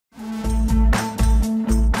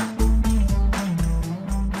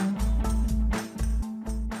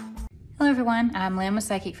everyone, I'm Lynn with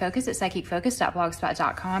Psychic Focus at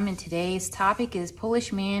psychicfocus.blogspot.com, and today's topic is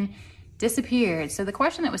Polish man disappeared. So the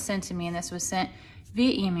question that was sent to me, and this was sent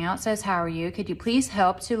via email, it says, how are you? Could you please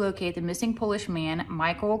help to locate the missing Polish man,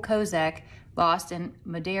 Michael Kozak, lost in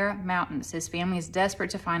Madeira Mountains? His family is desperate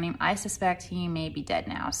to find him. I suspect he may be dead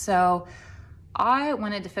now. So I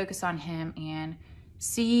wanted to focus on him and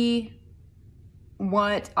see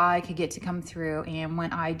what I could get to come through. And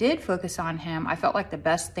when I did focus on him, I felt like the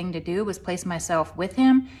best thing to do was place myself with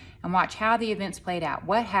him and watch how the events played out.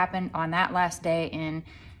 What happened on that last day in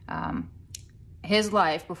his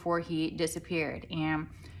life before he disappeared. And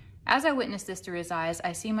as I witnessed this through his eyes,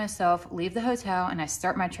 I see myself leave the hotel and I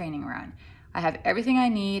start my training run. I have everything I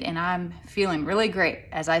need and I'm feeling really great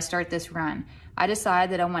as I start this run. I decide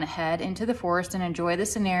that I want to head into the forest and enjoy the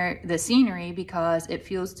scenery because it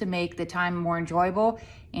feels to make the time more enjoyable.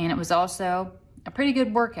 And it was also a pretty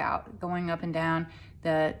good workout going up and down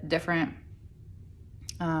the different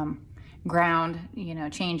ground,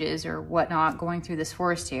 changes or whatnot going through this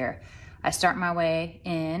forest here. I start my way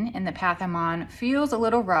in and the path I'm on feels a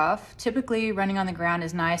little rough. Typically running on the ground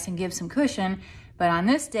is nice and gives some cushion, but on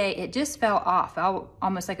this day it just fell off.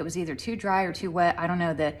 Almost like it was either too dry or too wet. I don't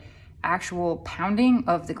know. The actual pounding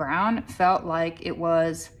of the ground felt like it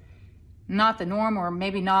was not the norm, or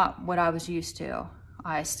maybe not what I was used to.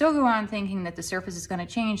 I still go on thinking that the surface is going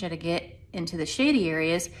to change as I get into the shady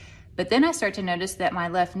areas, but then I start to notice that my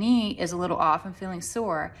left knee is a little off and feeling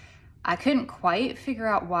sore. I couldn't quite figure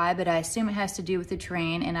out why, but I assume it has to do with the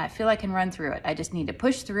terrain, and I feel I can run through it. I just need to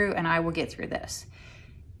push through and I will get through this.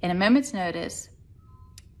 In a moment's notice,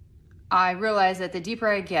 I realize that the deeper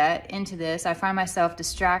I get into this, I find myself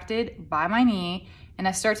distracted by my knee, and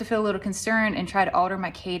I start to feel a little concerned and try to alter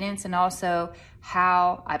my cadence and also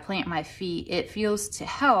how I plant my feet. It feels to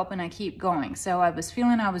help, and I keep going. So I was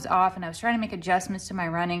feeling I was off, and I was trying to make adjustments to my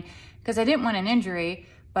running because I didn't want an injury,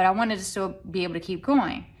 but I wanted to still be able to keep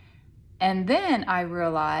going. And then I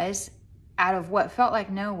realized, out of what felt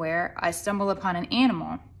like nowhere, I stumbled upon an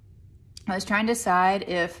animal. I was trying to decide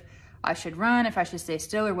if I should run, if I should stay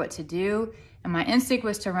still, or what to do. And my instinct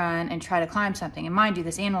was to run and try to climb something. And mind you,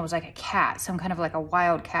 this animal was like a cat, some kind of like a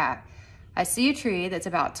wild cat. I see a tree that's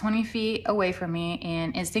about 20 feet away from me,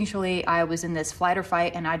 and instinctually I was in this flight or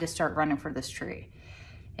fight, and I just start running for this tree.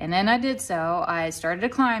 And then I did so. I started to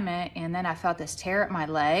climb it, and then I felt this tear at my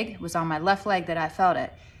leg. It was on my left leg that I felt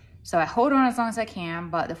it. So I hold on as long as I can,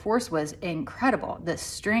 but the force was incredible. The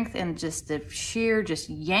strength and just the sheer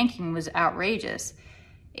yanking was outrageous.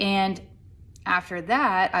 And after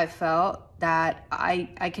that, I felt that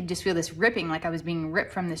I could just feel this ripping, like I was being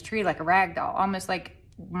ripped from this tree like a rag doll, almost like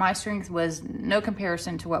my strength was no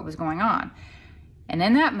comparison to what was going on. And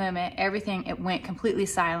in that moment, it went completely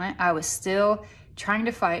silent. I was still trying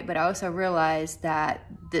to fight, but I also realized that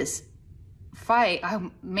this fight, I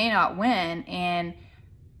may not win, and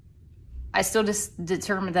I still just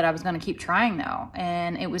determined that I was going to keep trying though.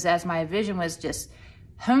 And it was as my vision was just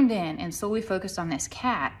honed in and solely focused on this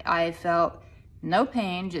cat, I felt no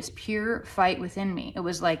pain, just pure fight within me. It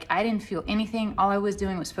was like I didn't feel anything. All I was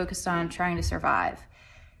doing was focused on trying to survive.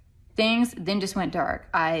 Things then just went dark.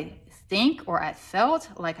 I felt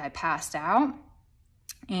like I passed out,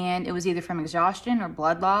 and it was either from exhaustion or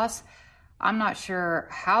blood loss. I'm not sure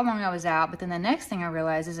how long I was out, but then the next thing I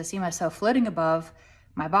realized is I see myself floating above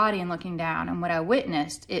my body and looking down, and what I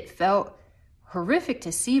witnessed, it felt horrific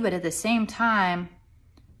to see, but at the same time,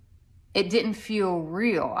 it didn't feel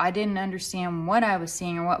real. I didn't understand what I was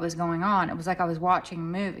seeing or what was going on. It was like I was watching a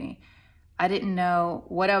movie. I didn't know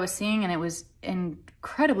what I was seeing, and it was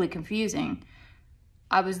incredibly confusing.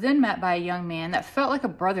 I was then met by a young man that felt like a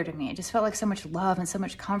brother to me. It just felt like so much love and so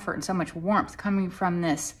much comfort and so much warmth coming from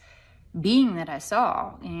this being that I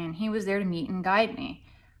saw, and he was there to meet and guide me.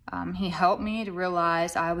 He helped me to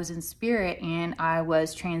realize I was in spirit and I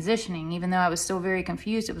was transitioning. Even though I was still very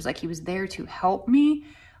confused, it was like he was there to help me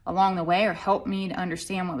along the way, or help me to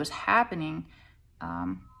understand what was happening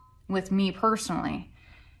with me personally.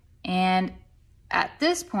 And at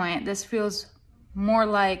this point, this feels more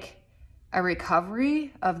like a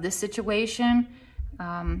recovery of the situation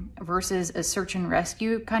versus a search and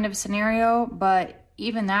rescue kind of scenario. But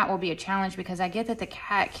even that will be a challenge because I get that the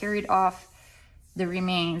cat carried off the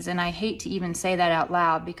remains, and I hate to even say that out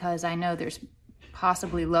loud because I know there's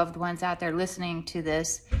possibly loved ones out there listening to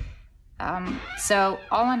this. So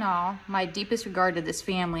all in all, my deepest regard to this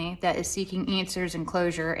family that is seeking answers and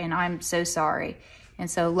closure, and I'm so sorry.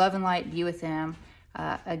 And so love and light be with them.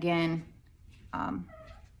 Again, I'm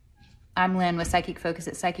Lynn with Psychic Focus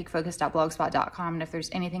at psychicfocus.blogspot.com, and if there's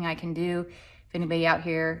anything I can do, if anybody out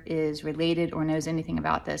here is related or knows anything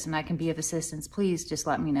about this and I can be of assistance, please just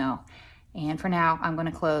let me know. And for now, I'm going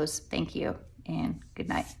to close. Thank you and good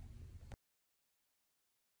night.